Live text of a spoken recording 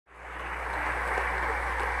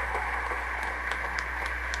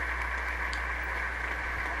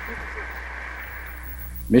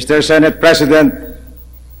Mr. Senate President,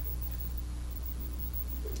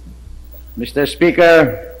 Mr.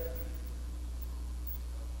 Speaker,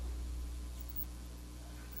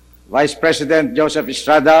 Vice President Joseph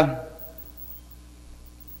Estrada,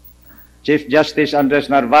 Chief Justice Andres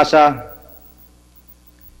Narvasa,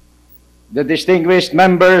 the distinguished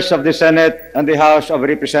members of the Senate and the House of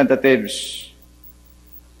Representatives,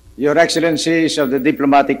 Your Excellencies of the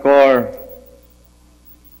Diplomatic Corps,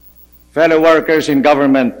 fellow workers in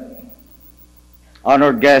government,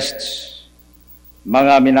 honored guests,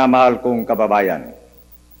 mga minamahal kong kababayan.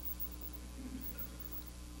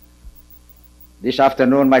 This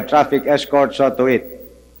afternoon, my traffic escort saw to it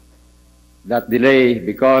that delay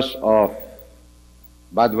because of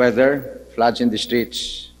bad weather, floods in the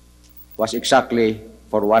streets, was exactly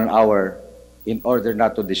for 1 hour in order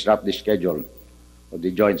not to disrupt the schedule of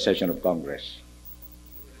the joint session of Congress.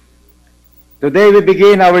 Today we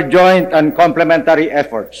begin our joint and complementary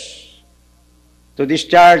efforts to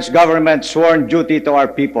discharge government's sworn duty to our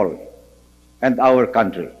people and our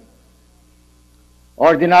country.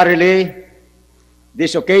 Ordinarily,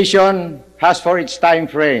 this occasion has for its time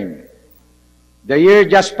frame the year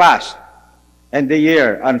just passed and the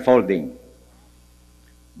year unfolding.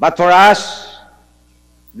 But for us,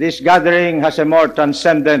 this gathering has a more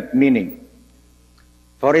transcendent meaning,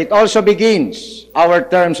 for it also begins our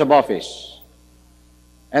terms of office,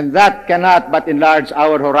 and that cannot but enlarge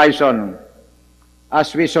our horizon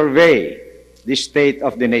as we survey the state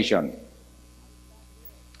of the nation.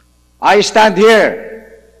 I stand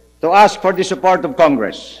here to ask for the support of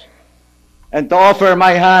Congress and to offer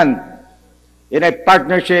my hand in a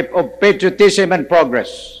partnership of patriotism and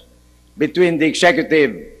progress between the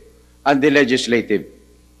executive and the legislative.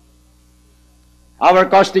 Our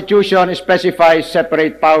Constitution specifies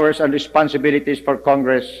separate powers and responsibilities for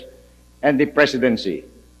Congress and the presidency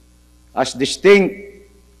as distinct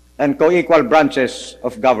and co-equal branches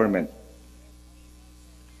of government.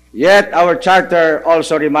 Yet our charter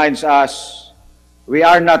also reminds us we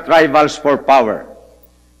are not rivals for power,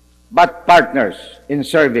 but partners in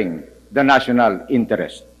serving the national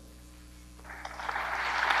interest.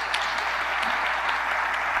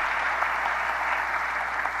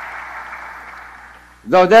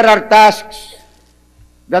 Though there are tasks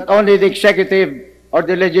that only the executive or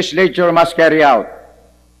the legislature must carry out,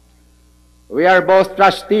 we are both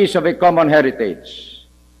trustees of a common heritage,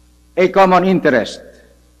 a common interest,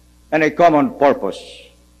 and a common purpose.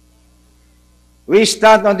 We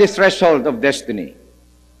stand on the threshold of destiny.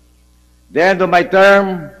 The end of my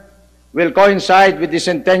term will coincide with the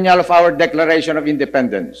centennial of our Declaration of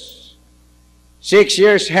Independence. 6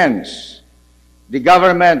 years hence, the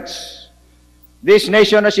governments this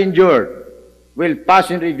nation has endured will pass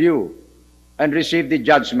in review and receive the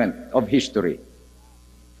judgment of history.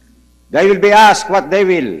 They will be asked what they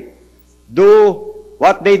will do,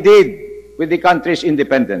 what they did with the country's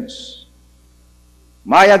independence.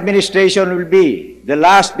 My administration will be the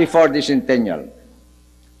last before the centennial.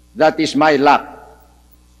 That is my luck,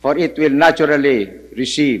 for it will naturally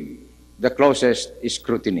receive the closest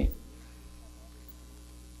scrutiny.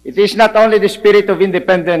 It is not only the spirit of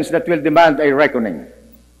independence that will demand a reckoning.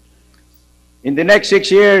 In the next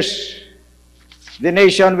 6 years, the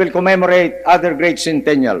nation will commemorate other great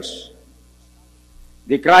centennials.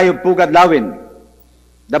 The cry of Pugadlawin,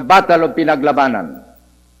 the Battle of Pinaglabanan,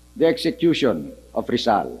 the execution of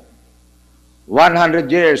Rizal,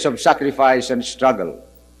 100 years of sacrifice and struggle.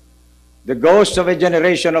 The ghosts of a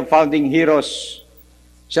generation of founding heroes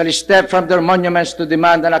shall step from their monuments to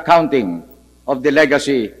demand an accounting of the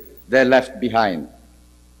legacy they left behind.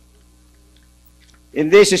 In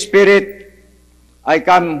this spirit, I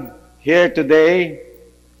come here today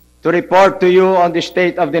to report to you on the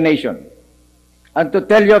state of the nation and to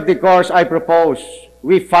tell you of the course I propose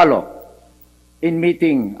we follow in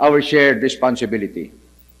meeting our shared responsibility.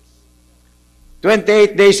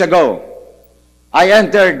 28 days ago, I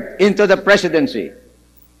entered into the presidency.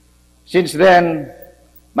 Since then,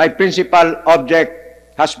 my principal object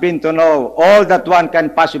has been to know all that one can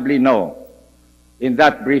possibly know in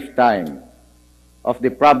that brief time of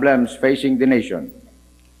the problems facing the nation,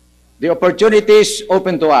 the opportunities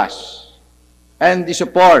open to us, and the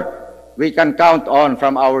support we can count on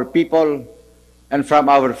from our people and from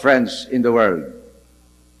our friends in the world.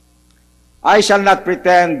 I shall not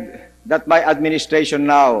pretend that my administration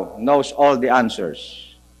now knows all the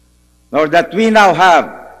answers, nor that we now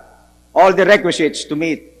have all the requisites to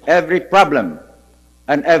meet every problem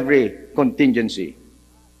and every contingency.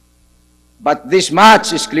 But this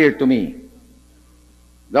much is clear to me.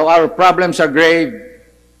 Though our problems are grave,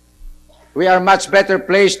 we are much better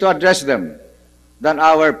placed to address them than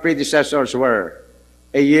our predecessors were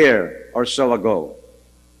a year or so ago.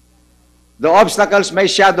 The obstacles may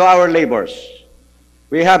shadow our labors.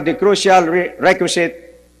 We have the crucial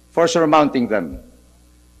requisite for surmounting them,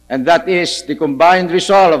 and that is the combined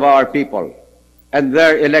resolve of our people and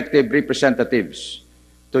their elected representatives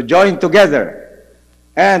to join together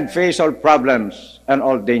and face all problems and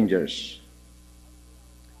all dangers.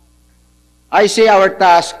 I see our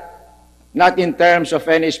task not in terms of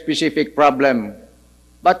any specific problem,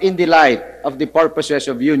 but in the light of the purposes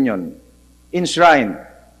of union enshrined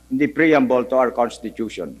in the preamble to our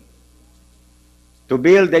Constitution: to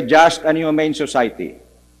build a just and humane society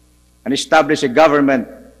and establish a government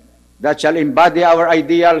that shall embody our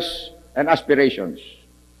ideals and aspirations,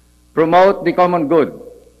 promote the common good,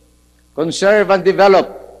 conserve and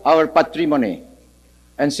develop our patrimony,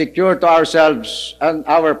 and secure to ourselves and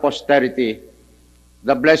our posterity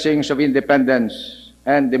the blessings of independence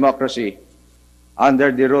and democracy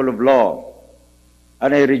under the rule of law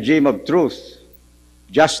and a regime of truth,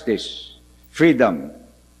 justice, freedom,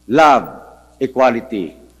 love,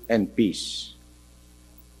 equality, and peace.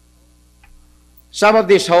 Some of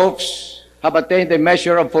these hopes have attained a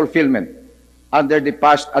measure of fulfillment under the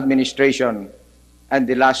past administration and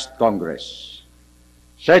the last Congress.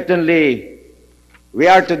 Certainly, we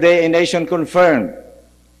are today a nation confirmed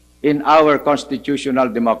in our constitutional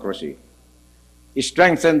democracy,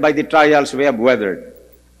 strengthened by the trials we have weathered.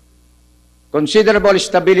 Considerable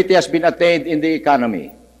stability has been attained in the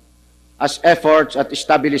economy as efforts at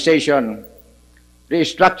stabilization,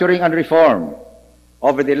 restructuring, and reform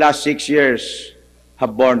over the last 6 years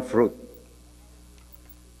have borne fruit.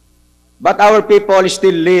 But our people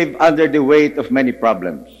still live under the weight of many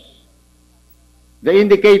problems. The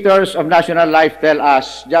indicators of national life tell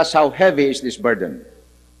us just how heavy is this burden.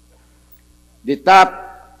 The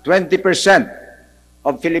top 20%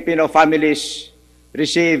 of Filipino families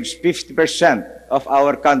receives 50% of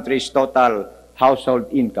our country's total household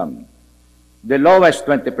income. The lowest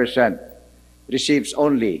 20% receives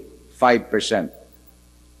only 5%.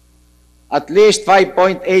 At least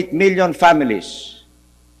 5.8 million families,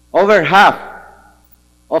 over half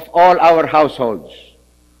of all our households,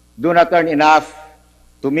 do not earn enough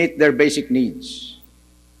to meet their basic needs.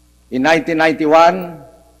 In 1991,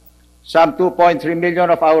 some 2.3 million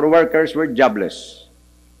of our workers were jobless,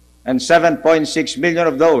 and 7.6 million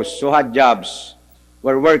of those who had jobs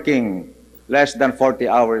were working less than 40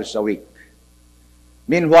 hours a week.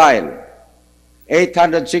 Meanwhile,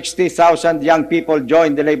 860,000 young people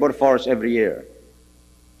join the labor force every year.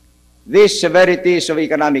 These severities of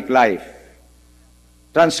economic life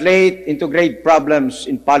translate into great problems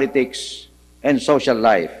in politics and social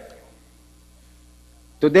life.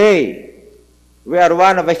 Today, we are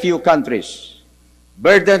one of a few countries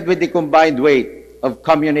burdened with the combined weight of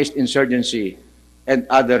communist insurgency and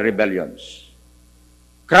other rebellions.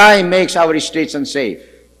 Crime makes our streets unsafe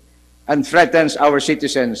and threatens our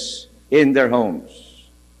citizens in their homes.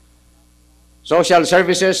 Social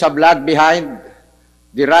services have lagged behind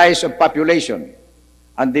the rise of population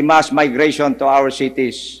and the mass migration to our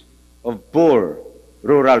cities of poor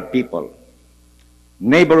rural people.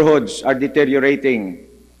 Neighborhoods are deteriorating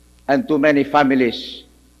and too many families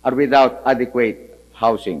are without adequate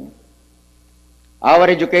housing. Our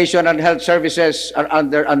education and health services are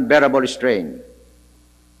under unbearable strain.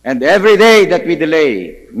 And every day that we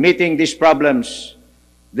delay meeting these problems,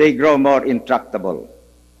 they grow more intractable.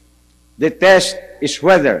 The test is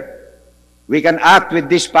whether we can act with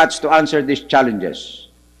dispatch to answer these challenges,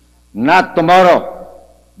 not tomorrow,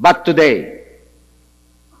 but today.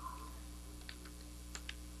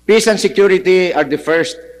 Peace and security are the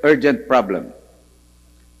first urgent problem.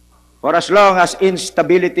 For as long as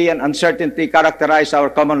instability and uncertainty characterize our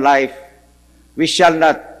common life, we shall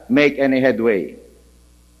not make any headway.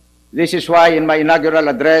 This is why in my inaugural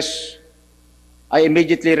address, I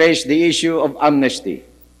immediately raised the issue of amnesty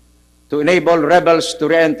to enable rebels to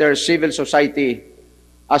re-enter civil society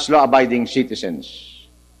as law-abiding citizens.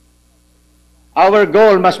 Our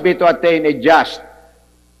goal must be to attain a just,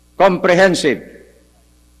 comprehensive,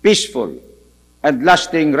 peaceful, and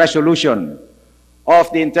lasting resolution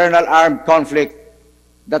of the internal armed conflict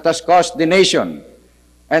that has cost the nation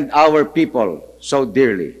and our people so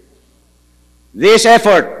dearly. This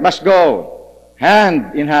effort must go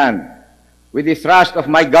hand in hand with the thrust of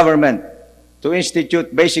my government to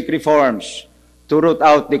institute basic reforms to root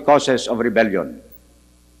out the causes of rebellion.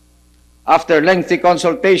 After lengthy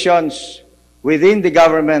consultations within the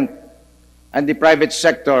government and the private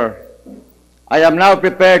sector, I am now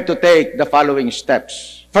prepared to take the following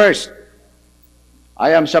steps. First,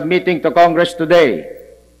 I am submitting to Congress today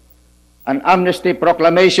an amnesty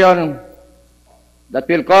proclamation that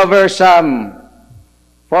will cover some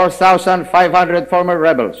 4,500 former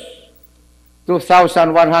rebels,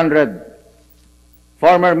 2,100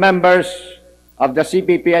 former members of the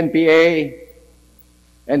CPP-NPA,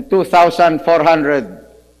 and 2,400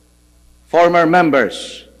 former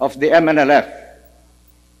members of the MNLF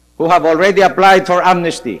who have already applied for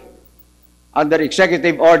amnesty under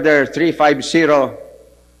Executive Order 350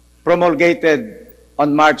 promulgated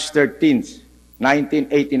on March 13th,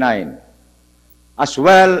 1989, as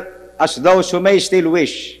well as those who may still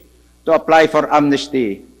wish to apply for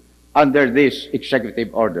amnesty under this executive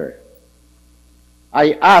order.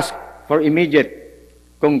 I ask for immediate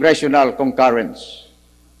congressional concurrence.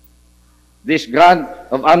 This grant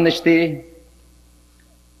of amnesty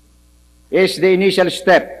is the initial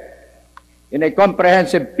step in a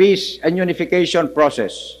comprehensive peace and unification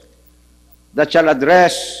process that shall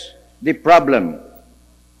address the problem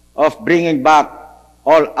of bringing back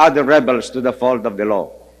all other rebels to the fold of the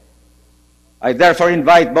law. I therefore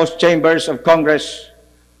invite both chambers of Congress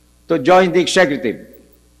to join the executive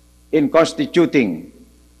in constituting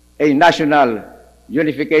a National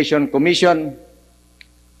Unification Commission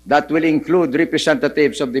that will include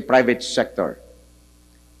representatives of the private sector.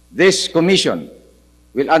 This commission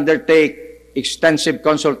will undertake extensive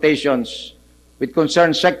consultations with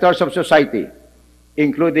concerned sectors of society,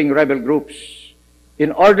 including rebel groups,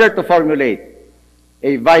 in order to formulate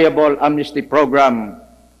a viable amnesty program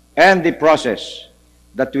and the process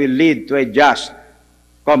that will lead to a just,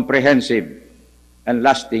 comprehensive, and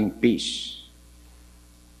lasting peace.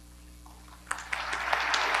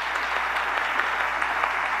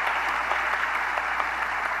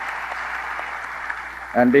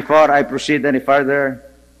 And before I proceed any further,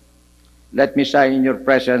 let me sign in your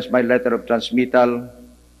presence my letter of transmittal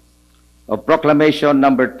of Proclamation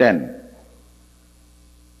number 10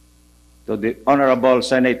 to the Honorable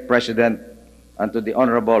Senate President and to the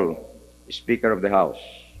Honorable Speaker of the House,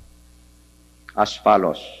 as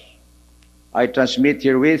follows. I transmit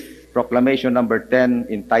herewith Proclamation number 10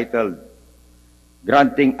 entitled,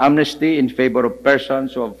 Granting Amnesty in Favor of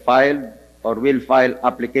Persons who have filed or will file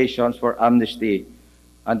applications for amnesty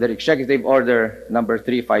under Executive Order number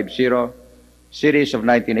 350, Series of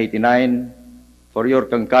 1989, for your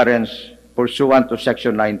concurrence pursuant to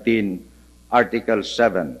Section 19, Article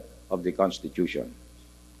 7 of the Constitution.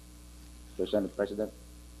 Mr. Senate President.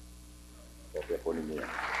 Okay, kunin niyo yan.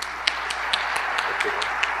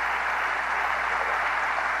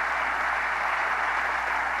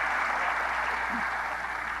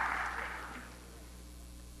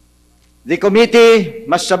 The committee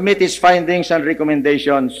must submit its findings and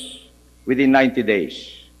recommendations within 90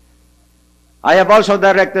 days. I have also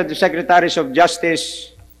directed the Secretaries of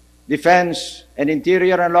Justice, Defense, and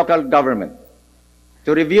Interior and Local Government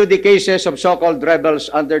to review the cases of so-called rebels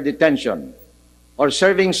under detention or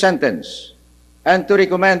serving sentence and to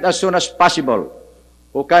recommend as soon as possible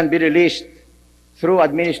who can be released through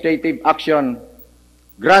administrative action,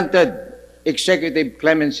 granted executive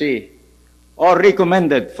clemency, or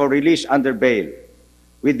recommended for release under bail,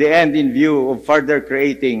 with the end in view of further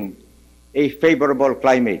creating a favorable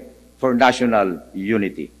climate for national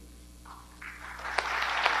unity.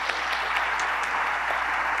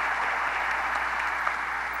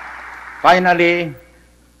 Finally,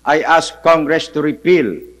 I ask Congress to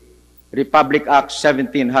repeal Republic Act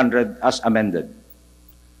 1700 as amended,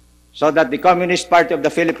 so that the Communist Party of the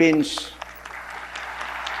Philippines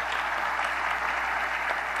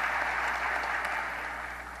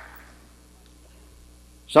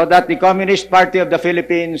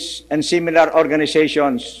and similar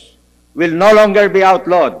organizations will no longer be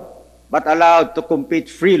outlawed, but allowed to compete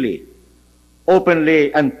freely,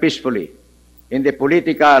 openly, and peacefully in the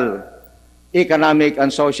political, economic,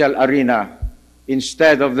 and social arena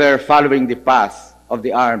instead of their following the path of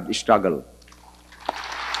the armed struggle.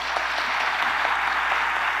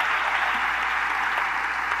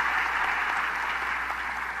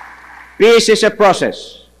 Peace is a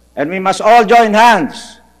process, and we must all join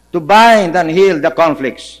hands to bind and heal the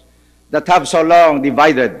conflicts that have so long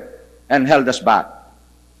divided and held us back.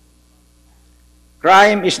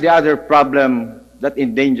 Crime is the other problem that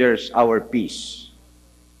endangers our peace.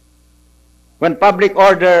 When public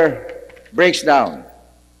order breaks down,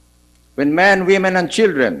 when men, women, and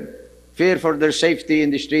children fear for their safety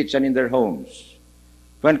in the streets and in their homes,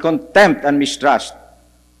 when contempt and mistrust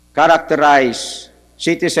characterize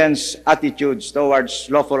citizens' attitudes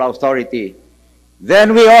towards lawful authority,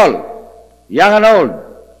 then we all, young and old,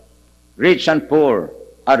 rich and poor,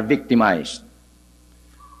 are victimized.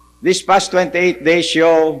 These past 28 days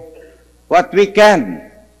show what we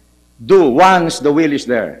can do once the will is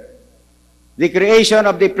there. The creation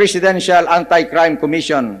of the Presidential Anti-Crime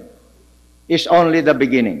Commission is only the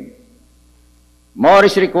beginning. More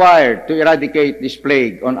is required to eradicate this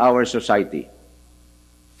plague on our society.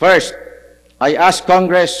 First, I ask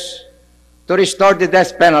Congress to restore the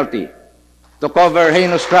death penalty to cover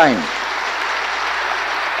heinous crimes.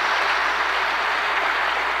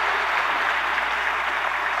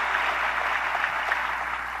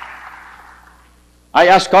 I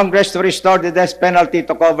ask Congress to restore the death penalty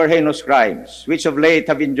to cover heinous crimes, which of late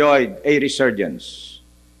have enjoyed a resurgence,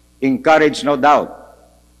 encouraged, no doubt,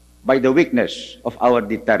 by the weakness of our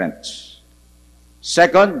deterrents.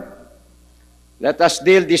 Second, let us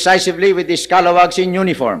deal decisively with these scalawags in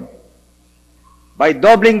uniform by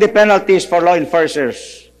doubling the penalties for law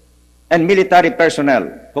enforcers and military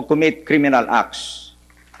personnel who commit criminal acts.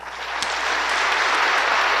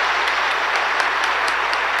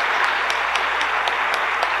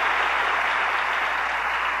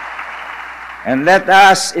 And let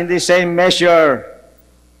us, in the same measure,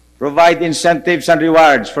 provide incentives and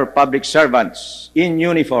rewards for public servants in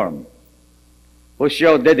uniform who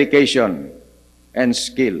show dedication and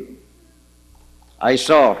skill. I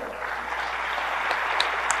saw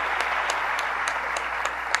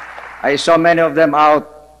many of them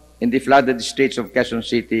out in the flooded streets of Quezon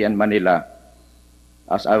City and Manila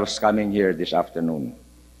as I was coming here this afternoon.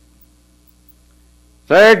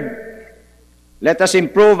 Third, let us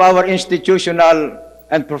improve our institutional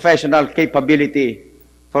and professional capability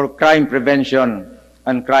for crime prevention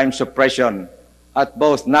and crime suppression at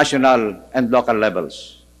both national and local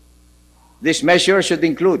levels. This measure should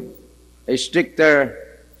include a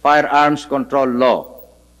stricter firearms control law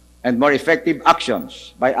and more effective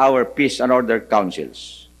actions by our peace and order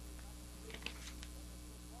councils.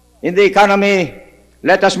 In the economy,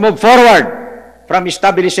 let us move forward from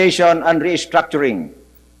stabilization and restructuring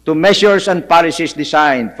to measures and policies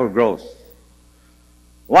designed for growth.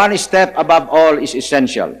 One step above all is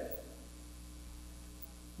essential: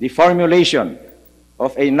 the formulation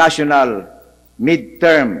of a national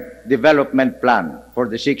mid-term development plan for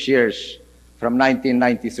the 6 years from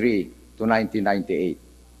 1993 to 1998.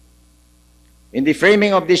 In the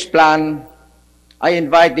framing of this plan, I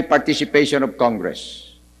invite the participation of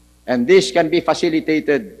Congress, and this can be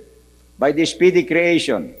facilitated by the speedy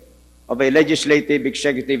creation of a Legislative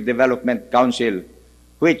Executive Development Council,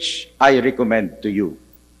 which I recommend to you.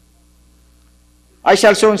 I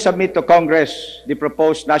shall soon submit to Congress the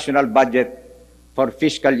proposed national budget for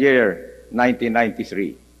fiscal year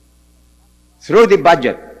 1993. Through the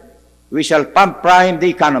budget, we shall pump prime the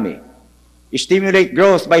economy, stimulate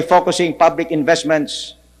growth by focusing public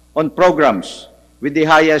investments on programs with the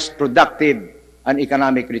highest productive and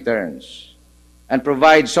economic returns, and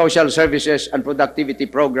provide social services and productivity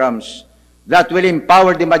programs that will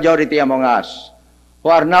empower the majority among us who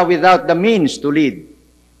are now without the means to lead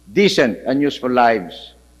decent and useful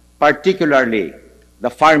lives, particularly the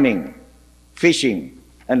farming, fishing,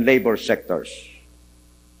 and labor sectors.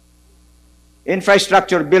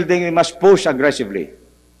 Infrastructure building, we must push aggressively.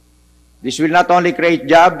 This will not only create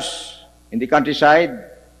jobs in the countryside,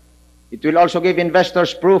 it will also give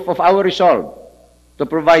investors proof of our resolve to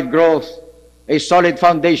provide growth, a solid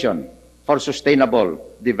foundation for sustainable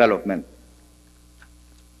development.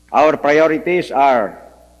 Our priorities are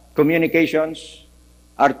communications,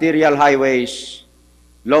 arterial highways,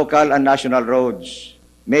 local and national roads,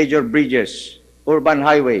 major bridges, urban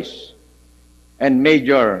highways, and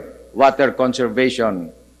major water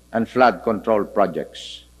conservation and flood control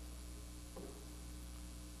projects.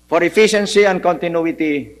 For efficiency and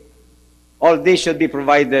continuity, all this should be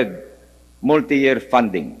provided multi-year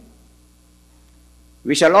funding.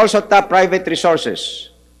 We shall also tap private resources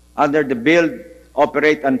under the Build,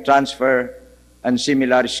 Operate, and Transfer and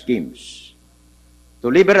similar schemes. To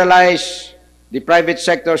liberalize the private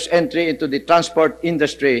sector's entry into the transport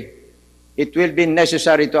industry, it will be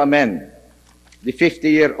necessary to amend the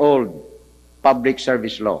 50-year-old Public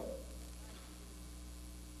Service Law.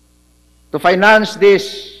 To finance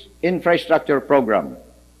this infrastructure program,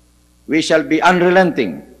 we shall be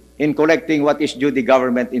unrelenting in collecting what is due the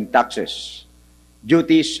government in taxes,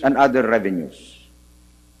 duties, and other revenues.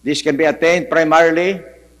 This can be attained primarily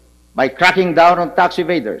by cracking down on tax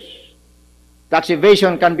evaders. Tax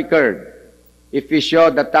evasion can be curbed if we show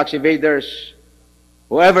that tax evaders,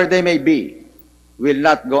 whoever they may be, will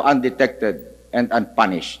not go undetected and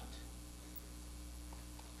unpunished.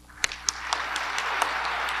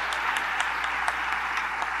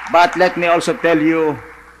 But let me also tell you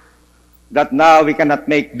that now we cannot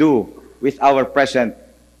make do with our present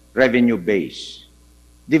revenue base.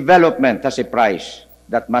 Development has a price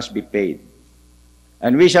that must be paid.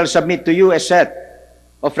 And we shall submit to you a set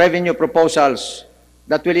of revenue proposals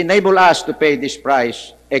that will enable us to pay this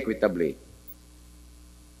price equitably.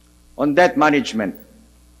 On debt management,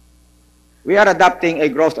 we are adopting a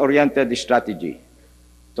growth-oriented strategy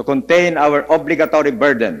to contain our obligatory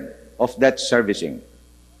burden of debt servicing.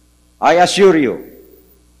 I assure you,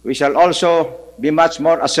 we shall also be much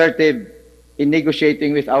more assertive in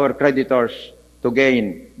negotiating with our creditors to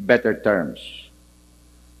gain better terms.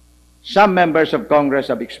 Some members of Congress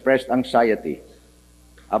have expressed anxiety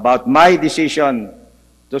about my decision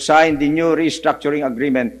to sign the new restructuring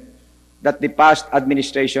agreement that the past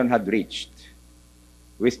administration had reached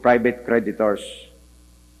with private creditors.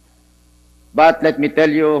 But let me tell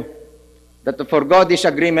you that to forgo this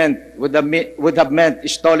agreement would have meant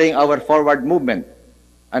stalling our forward movement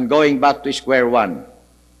and going back to square one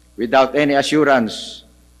without any assurance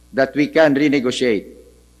that we can renegotiate,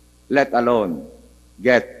 let alone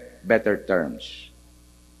get better terms.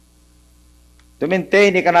 To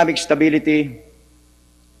maintain economic stability,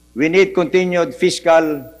 we need continued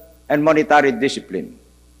fiscal and monetary discipline.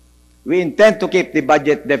 We intend to keep the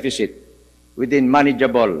budget deficit within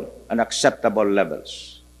manageable and acceptable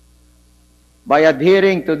levels. By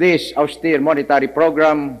adhering to this austere monetary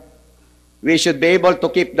program, we should be able to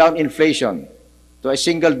keep down inflation to a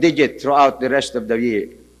single digit throughout the rest of the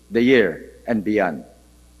year and beyond.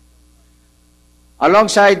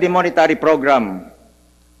 Alongside the monetary program,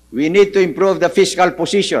 we need to improve the fiscal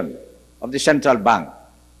position of the central bank.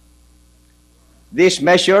 These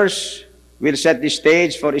measures will set the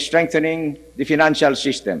stage for strengthening the financial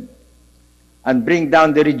system and bring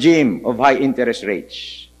down the regime of high interest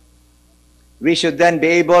rates. We should then be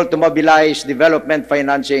able to mobilize development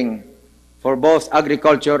financing for both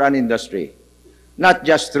agriculture and industry, not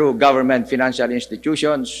just through government financial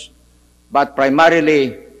institutions, but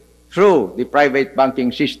primarily through the private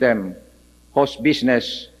banking system, whose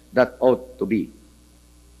business that ought to be.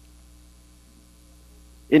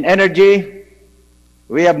 In energy,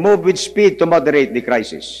 we have moved with speed to moderate the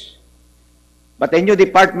crisis. But a new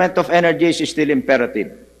Department of Energy is still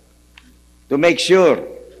imperative to make sure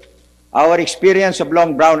our experience of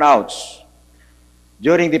long brownouts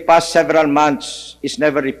during the past several months is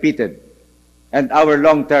never repeated and our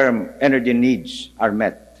long-term energy needs are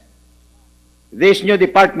met. This new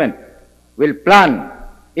department will plan,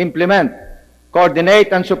 implement,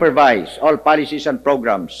 coordinate, and supervise all policies and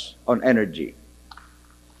programs on energy.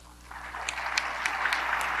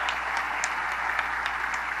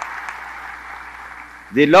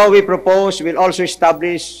 The law we propose will also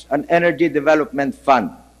establish an energy development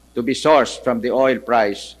fund to be sourced from the Oil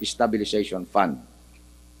Price Stabilization Fund.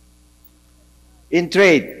 In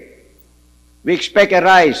trade, we expect a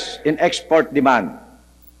rise in export demand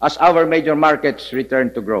as our major markets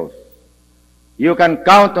return to growth. You can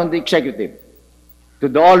count on the executive to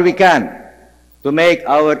do all we can to make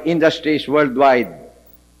our industries worldwide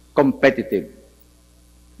competitive.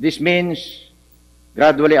 This means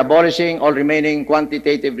gradually abolishing all remaining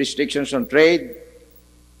quantitative restrictions on trade,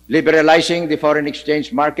 liberalizing the foreign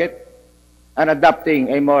exchange market, and adopting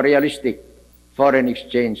a more realistic foreign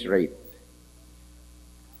exchange rate.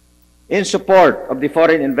 In support of the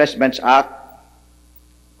Foreign Investments Act,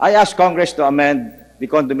 I ask Congress to amend the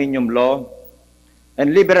condominium law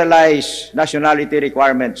and liberalize nationality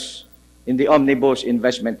requirements in the Omnibus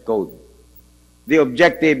Investment Code. The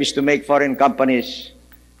objective is to make foreign companies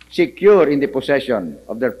secure in the possession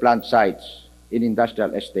of their plant sites in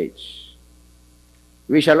industrial estates.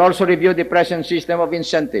 We shall also review the present system of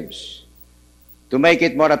incentives to make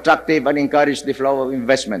it more attractive and encourage the flow of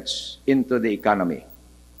investments into the economy.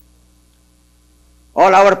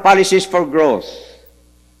 All our policies for growth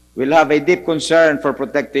will have a deep concern for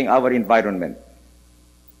protecting our environment.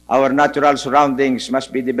 Our natural surroundings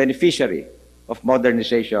must be the beneficiary of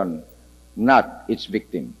modernization, not its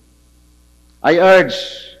victim. I urge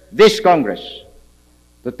this Congress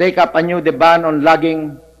to take up anew the ban on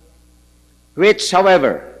logging, which,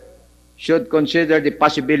 however, should consider the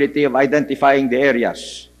possibility of identifying the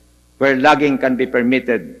areas where logging can be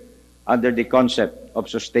permitted under the concept of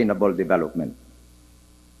sustainable development.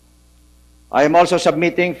 I am also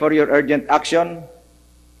submitting for your urgent action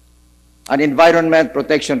an Environment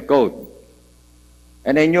Protection Code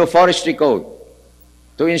and a new Forestry Code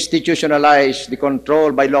to institutionalize the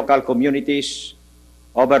control by local communities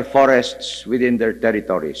over forests within their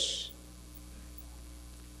territories.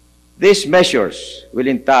 These measures will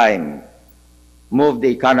in time move the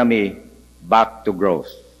economy back to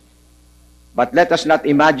growth. But let us not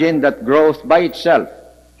imagine that growth by itself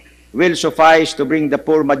will suffice to bring the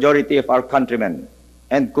poor majority of our countrymen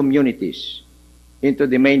and communities into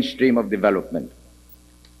the mainstream of development.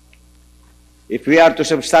 If we are to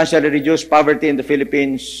substantially reduce poverty in the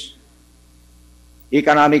Philippines,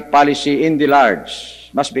 economic policy in the large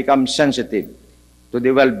must become sensitive to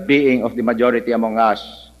the well-being of the majority among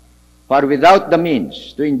us who are without the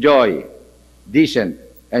means to enjoy decent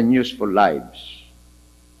and useful lives.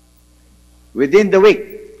 Within the week,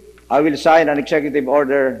 I will sign an executive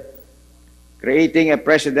order creating a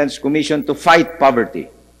President's Commission to fight poverty,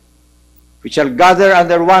 which shall gather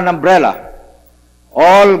under one umbrella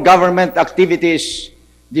all government activities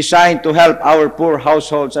designed to help our poor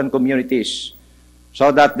households and communities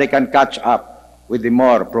so that they can catch up with the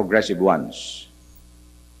more progressive ones.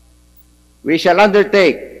 We shall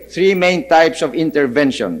undertake three main types of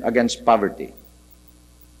intervention against poverty.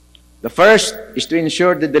 The first is to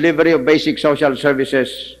ensure the delivery of basic social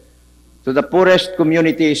services to the poorest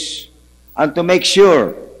communities and to make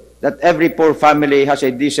sure that every poor family has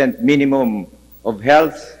a decent minimum of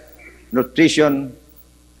health, nutrition,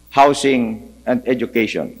 housing, and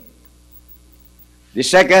education. The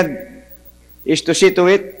second is to see to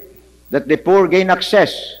it that the poor gain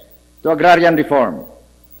access to agrarian reform,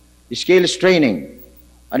 skills training,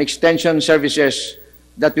 and extension services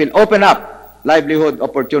that will open up livelihood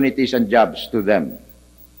opportunities and jobs to them.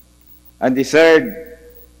 And the third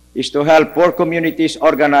is to help poor communities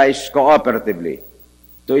organize cooperatively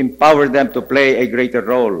to empower them to play a greater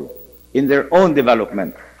role in their own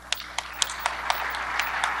development.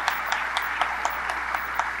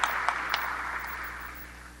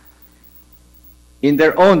 And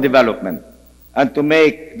to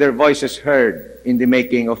make their voices heard in the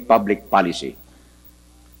making of public policy.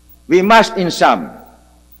 We must, in sum,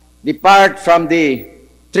 depart from the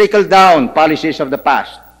trickle-down policies of the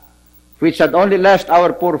past, which had only left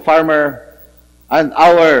our poor farmer and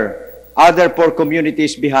our other poor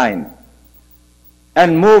communities behind,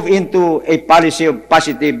 and move into a policy of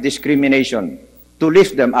positive discrimination to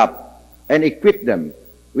lift them up and equip them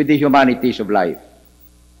with the humanities of life.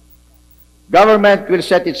 Government will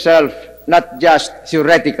set itself not just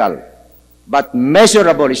theoretical, but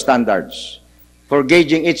measurable standards for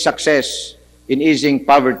gauging its success in easing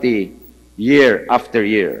poverty year after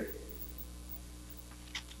year.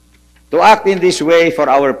 To act in this way for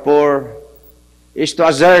our poor is to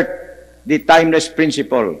assert the timeless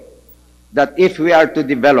principle that if we are to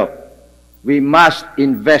develop, we must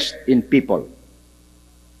invest in people.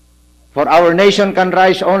 For our nation can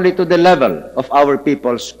rise only to the level of our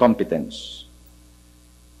people's competence.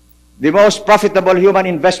 The most profitable human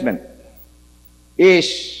investment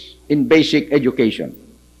is in basic education.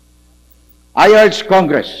 I urge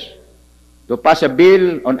Congress to pass a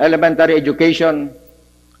bill on elementary education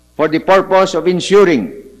for the purpose of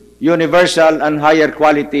ensuring universal and higher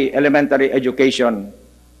quality elementary education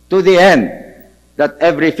to the end that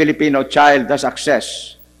every Filipino child has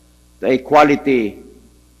access to a quality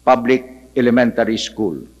public elementary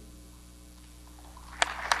school.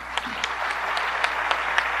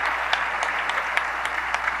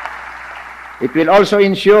 It will also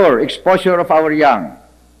ensure exposure of our young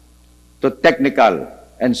to technical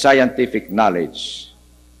and scientific knowledge.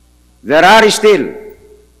 There are still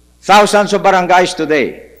thousands of barangays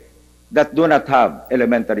today that do not have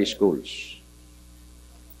elementary schools.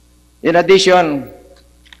 In addition,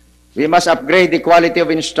 we must upgrade the quality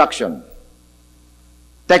of instruction,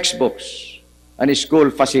 textbooks, and school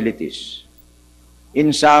facilities.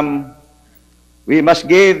 In sum, we must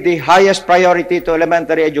give the highest priority to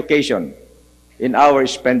elementary education in our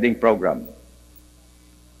spending program.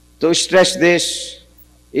 To stress this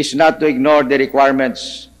is not to ignore the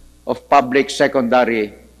requirements of public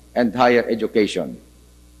secondary and higher education.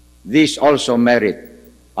 These also merit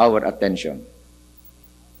our attention.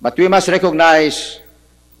 But we must recognize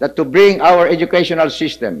that to bring our educational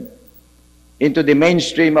system into the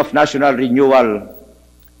mainstream of national renewal,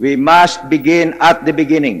 we must begin at the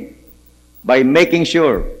beginning by making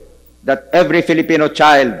sure that every Filipino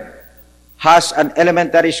child has an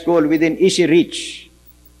elementary school within easy reach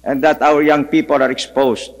and that our young people are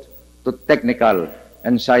exposed to technical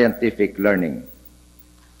and scientific learning.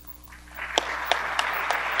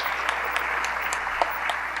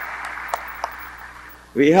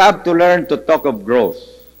 We have to learn to talk of growth,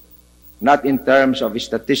 not in terms of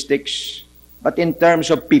statistics, but in terms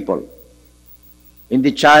of people. In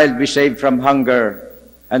the child we save from hunger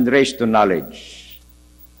and raise to knowledge.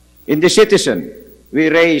 In the citizen we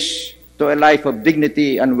raise to a life of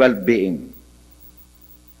dignity and well-being.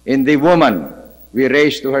 In the woman we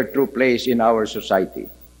raise to her true place in our society.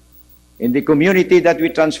 In the community that we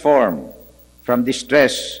transform from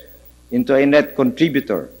distress into a net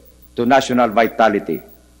contributor to national vitality,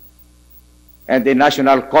 and a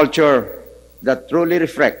national culture that truly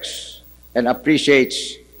reflects and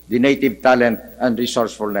appreciates the native talent and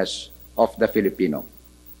resourcefulness of the Filipino.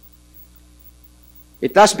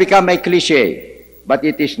 It has become a cliche, but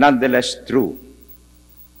it is nonetheless true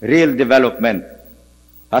Real development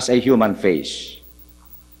has a human face.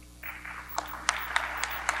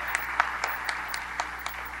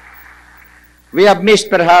 We have missed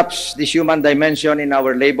perhaps this human dimension in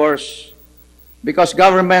our labors because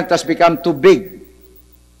government has become too big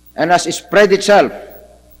and has spread itself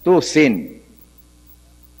too thin.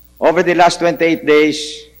 Over the last 28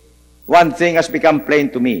 days, one thing has become plain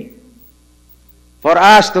to me. For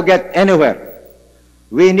us to get anywhere,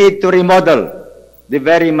 we need to remodel the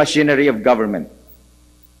very machinery of government.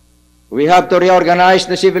 We have to reorganize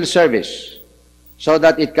the civil service so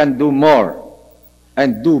that it can do more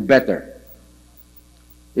and do better.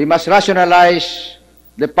 We must rationalize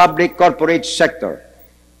the public corporate sector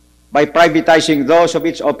by privatizing those of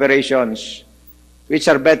its operations which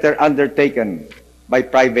are better undertaken by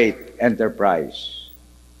private enterprise.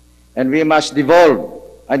 And we must devolve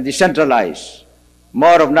and decentralize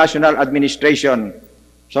more of national administration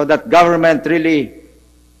so that government really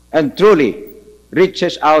and truly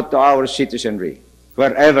reaches out to our citizenry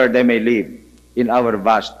wherever they may live in our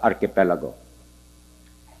vast archipelago.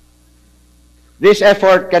 This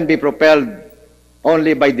effort can be propelled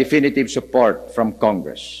only by definitive support from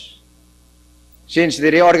Congress. Since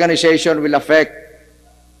the reorganization will affect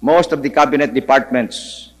most of the cabinet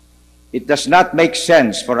departments, it does not make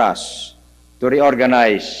sense for us to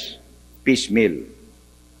reorganize piecemeal.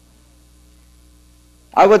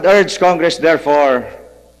 I would urge Congress, therefore,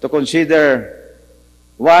 to consider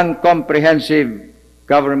one comprehensive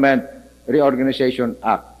government reorganization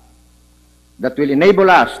act that will enable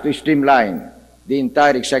us to streamline the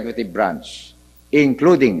entire executive branch,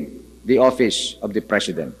 including the office of the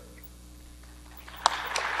President.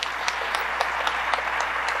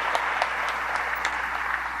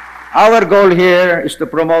 Our goal here is to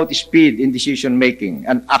promote speed in decision-making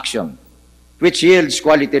and action, which yields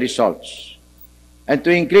quality results, and to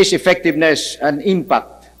increase effectiveness and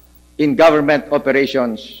impact in government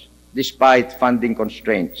operations despite funding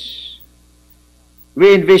constraints.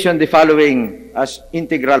 We envision the following as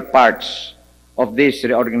integral parts of this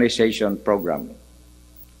reorganization program.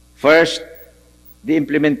 First, the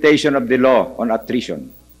implementation of the law on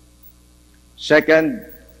attrition. Second,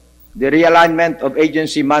 the realignment of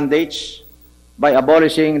agency mandates by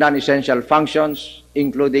abolishing non-essential functions,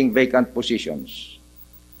 including vacant positions.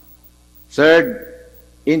 Third,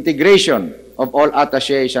 integration of all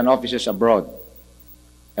attachés and offices abroad.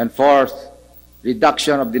 And fourth,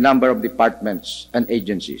 reduction of the number of departments and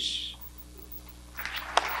agencies.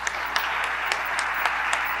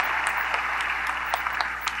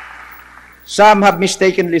 Some have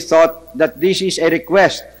mistakenly thought that this is a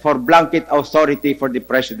request for blanket authority for the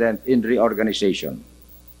President in reorganization.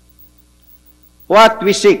 What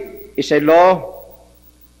we seek is a law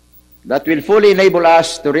that will fully enable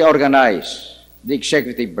us to reorganize the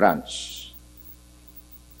executive branch.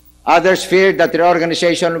 Others fear that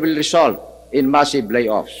reorganization will result in massive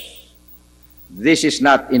layoffs. This is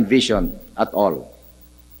not envisioned at all.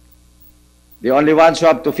 The only ones who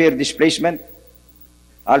have to fear displacement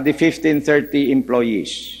are the 1530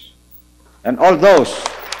 employees. And all those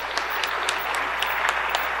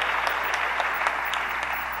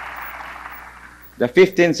the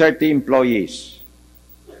 1530 employees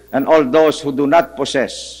and all those who do not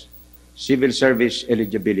possess civil service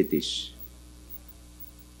eligibilities.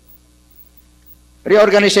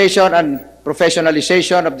 Reorganization and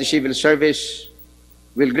professionalization of the civil service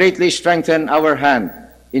will greatly strengthen our hand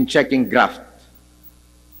in checking graft.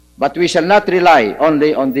 But we shall not rely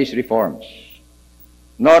only on these reforms,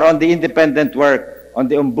 nor on the independent work on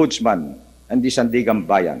the Ombudsman and the Sandigang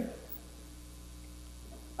Bayan.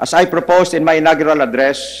 As I proposed in my inaugural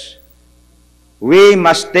address, we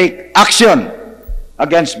must take action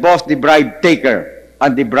against both the bribe taker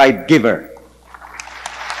and the bribe giver.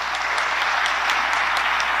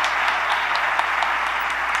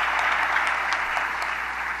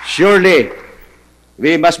 Surely,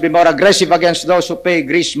 we must be more aggressive against those who pay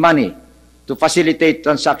grease money to facilitate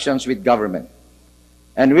transactions with government.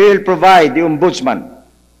 And we will provide the Ombudsman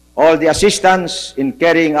all the assistance in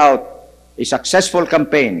carrying out a successful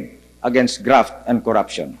campaign against graft and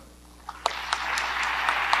corruption.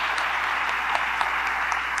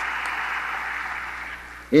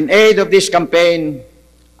 In aid of this campaign,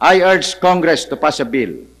 I urge Congress to pass a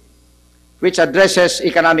bill which addresses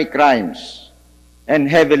economic crimes and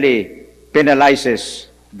heavily penalizes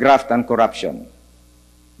graft and corruption.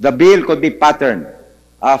 The bill could be patterned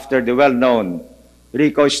after the well-known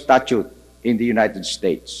RICO statute in the United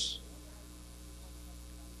States.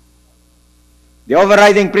 The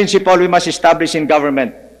overriding principle we must establish in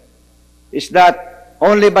government is that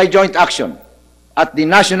only by joint action at the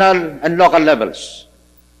national and local levels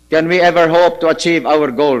can we ever hope to achieve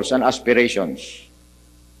our goals and aspirations.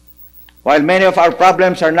 While many of our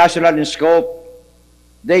problems are national in scope,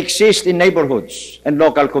 they exist in neighborhoods and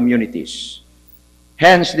local communities.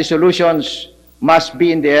 Hence, the solutions must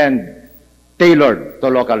be, in the end, tailored to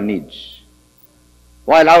local needs.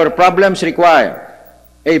 While our problems require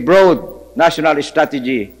a broad national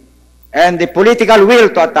strategy and the political will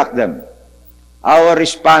to attack them, our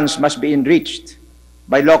response must be enriched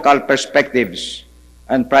by local perspectives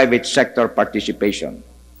and private sector participation.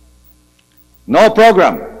 No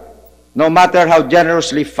program, no matter how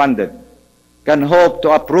generously funded, can hope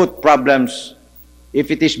to uproot problems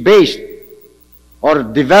if it is based or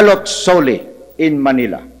developed solely in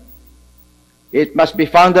Manila. It must be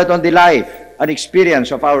founded on the life and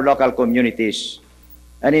experience of our local communities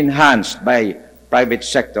and enhanced by private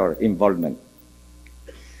sector involvement.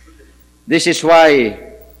 This is why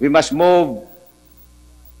we must move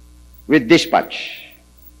with dispatch.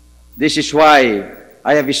 This is why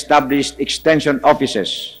I have established extension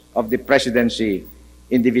offices of the presidency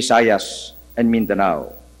in the Visayas and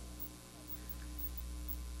Mindanao.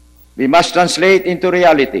 We must translate into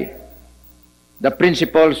reality the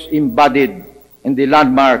principles embodied in the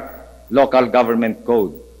landmark Local Government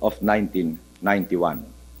Code of 1991.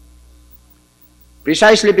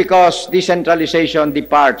 Precisely because decentralization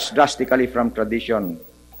departs drastically from tradition,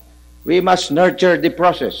 we must nurture the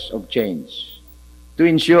process of change to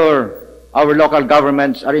ensure our local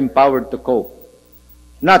governments are empowered to cope,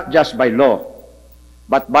 not just by law,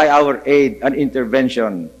 but by our aid and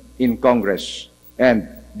intervention in Congress and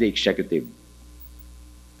the executive.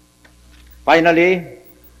 Finally,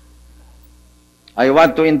 I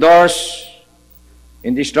want to endorse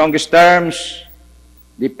in the strongest terms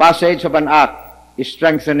the passage of an act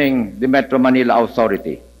strengthening the Metro Manila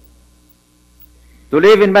Authority. To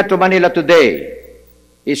live in Metro Manila today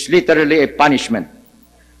is literally a punishment.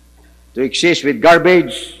 To exist with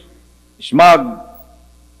garbage, smog,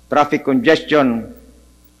 traffic congestion,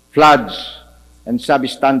 floods, and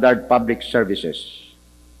substandard public services.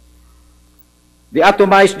 The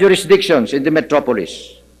atomized jurisdictions in the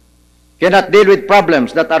metropolis cannot deal with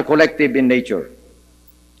problems that are collective in nature.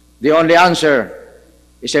 The only answer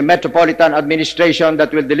is a metropolitan administration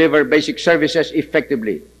that will deliver basic services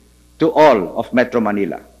effectively to all of Metro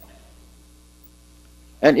Manila.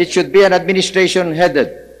 And it should be an administration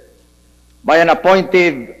headed by an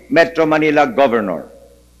appointed Metro Manila governor.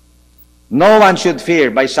 No one should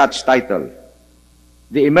fear by such title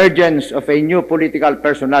the emergence of a new political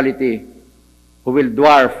personality who will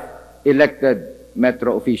dwarf elected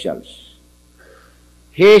Metro officials.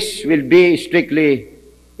 His will be strictly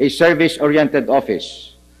a service-oriented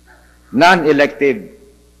office, non-elective,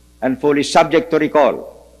 and fully subject to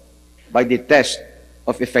recall by the test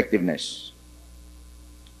of effectiveness.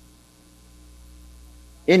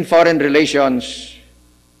 In foreign relations,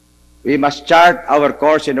 we must chart our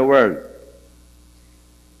course in the world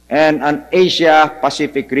and an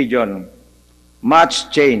Asia-Pacific region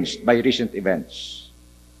much changed by recent events.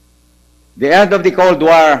 The end of the Cold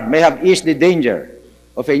War may have eased the danger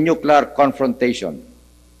of a nuclear confrontation,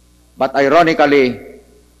 but ironically,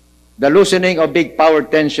 the loosening of big power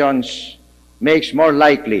tensions makes more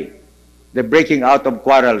likely the breaking out of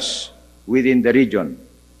quarrels within the region,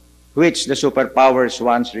 which the superpowers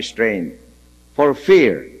once restrained for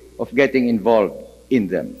fear of getting involved in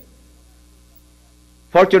them.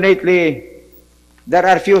 Fortunately, there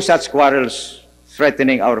are few such quarrels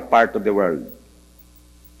threatening our part of the world.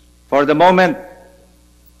 For the moment,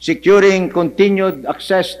 securing continued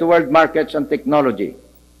access to world markets and technology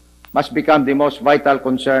must become the most vital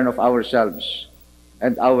concern of ourselves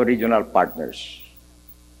and our regional partners.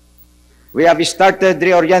 We have started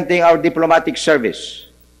reorienting our diplomatic service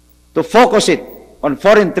to focus it on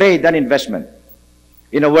foreign trade and investment.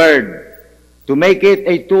 In a word, to make it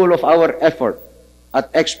a tool of our effort at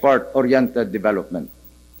export-oriented development.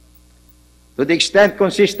 To the extent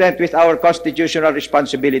consistent with our constitutional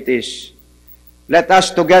responsibilities, let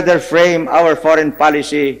us together frame our foreign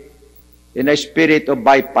policy in a spirit of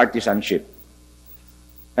bipartisanship,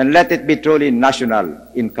 and let it be truly national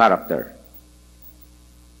in character.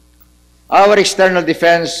 Our external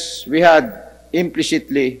defense, we had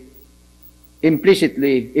implicitly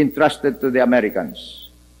entrusted to the Americans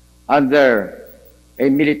under a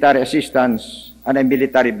military assistance and a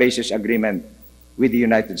military bases agreement with the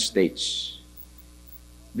United States.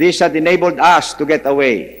 This had enabled us to get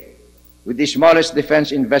away with the smallest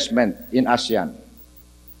defense investment in ASEAN.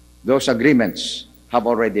 Those agreements have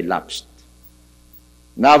already lapsed.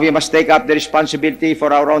 Now we must take up the responsibility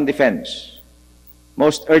for our own defense.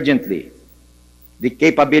 Most urgently, the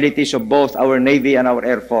capabilities of both our Navy and our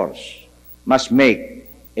Air Force must make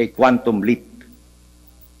a quantum leap.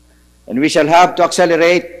 And we shall have to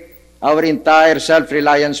accelerate our entire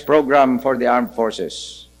self-reliance program for the armed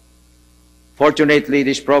forces. Fortunately,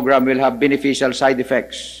 this program will have beneficial side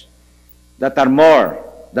effects that are more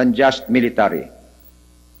than just military,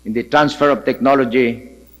 in the transfer of technology,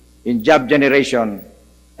 in job generation,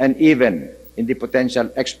 and even in the potential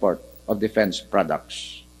export of defense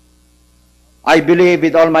products. I believe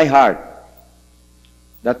with all my heart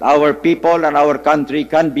that our people and our country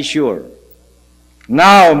can be sure,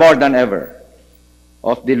 now more than ever,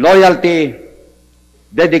 of the loyalty,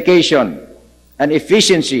 dedication, and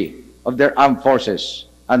efficiency of their armed forces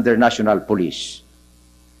and their national police.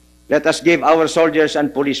 Let us give our soldiers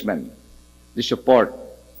and policemen the support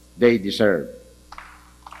they deserve.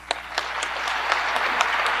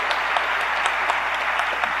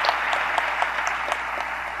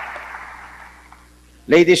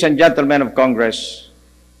 Ladies and gentlemen of Congress,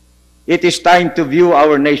 it is time to view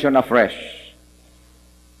our nation afresh,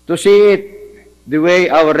 to see it the way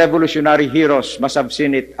our revolutionary heroes must have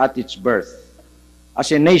seen it at its birth,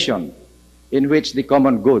 as a nation in which the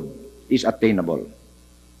common good is attainable.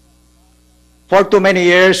 For too many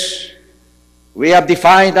years, we have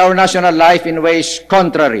defined our national life in ways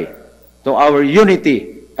contrary to our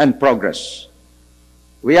unity and progress.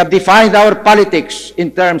 We have defined our politics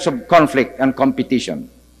in terms of conflict and competition.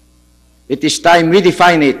 It is time we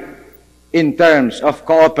define it in terms of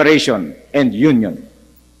cooperation and union.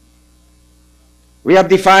 We have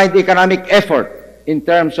defined economic effort in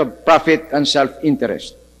terms of profit and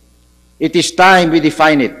self-interest. It is time we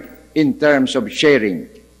define it in terms of sharing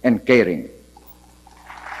and caring.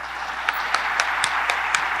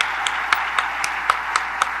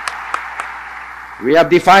 We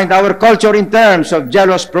have defined our culture in terms of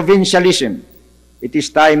jealous provincialism. It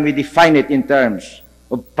is time we define it in terms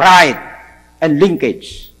of pride and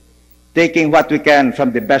linkage, taking what we can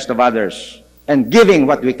from the best of others and giving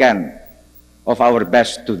what we can of our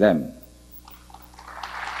best to them.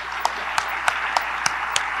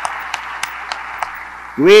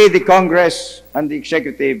 We, the Congress and the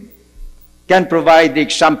Executive, can provide the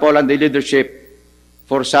example and the leadership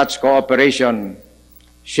for such cooperation,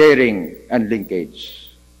 sharing, and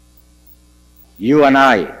linkage. You and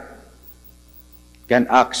I can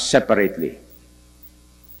act separately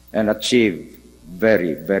and achieve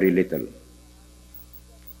very, very little.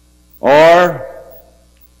 Or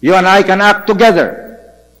you and I can act together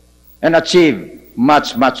and achieve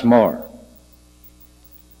much, much more.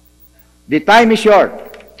 The time is short,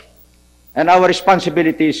 and our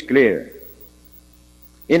responsibility is clear.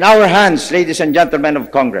 In our hands, ladies and gentlemen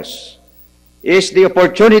of Congress, is the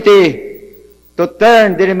opportunity to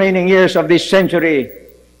turn the remaining years of this century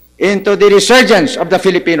into the resurgence of the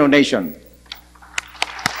Filipino nation.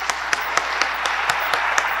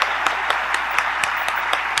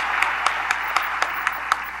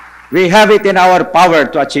 We have it in our power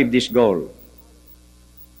to achieve this goal.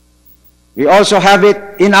 We also have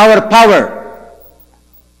it in our power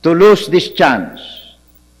to lose this chance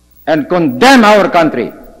and condemn our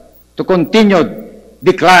country to continued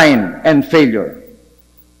decline and failure.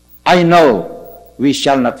 I know we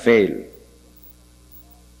shall not fail.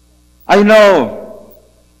 I know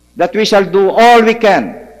that we shall do all we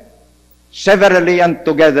can, severally and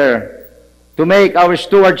together, to make our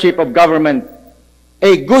stewardship of government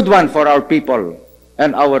a good one for our people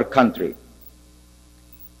and our country.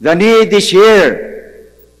 The need is here.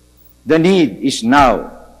 The need is now.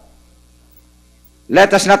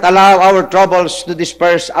 Let us not allow our troubles to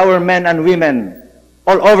disperse our men and women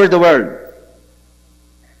all over the world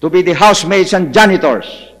to be the housemaids and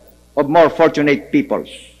janitors of more fortunate peoples.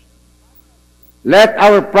 Let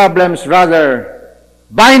our problems rather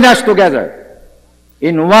bind us together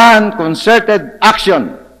in one concerted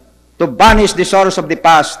action to banish the sorrows of the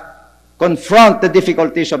past, confront the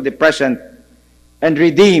difficulties of the present, and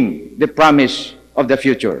redeem the promise of the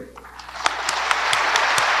future.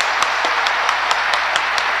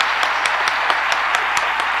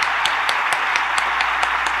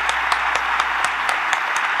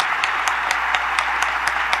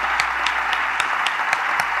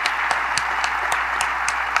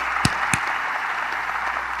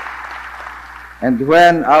 And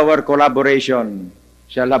when our collaboration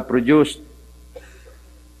shall have produced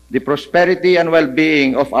the prosperity and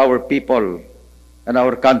well-being of our people and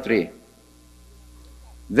our country,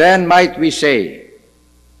 then might we say,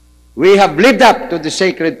 we have lived up to the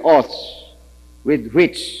sacred oaths with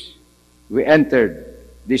which we entered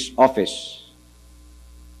this office.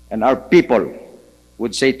 And our people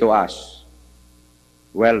would say to us,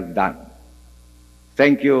 well done.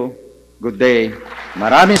 Thank you. Good day.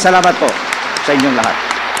 Maraming salamat po sa inyong lahat.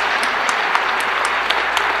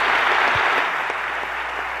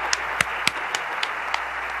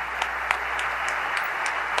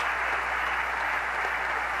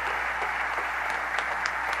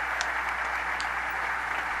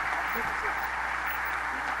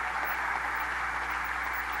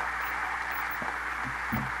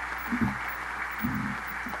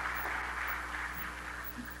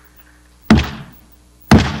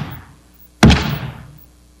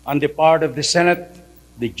 On the part of the Senate,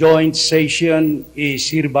 the joint session is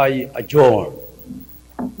hereby adjourned.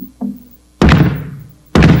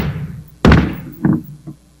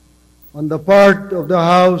 On the part of the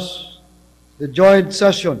House, the joint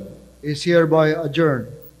session is hereby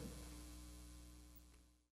adjourned.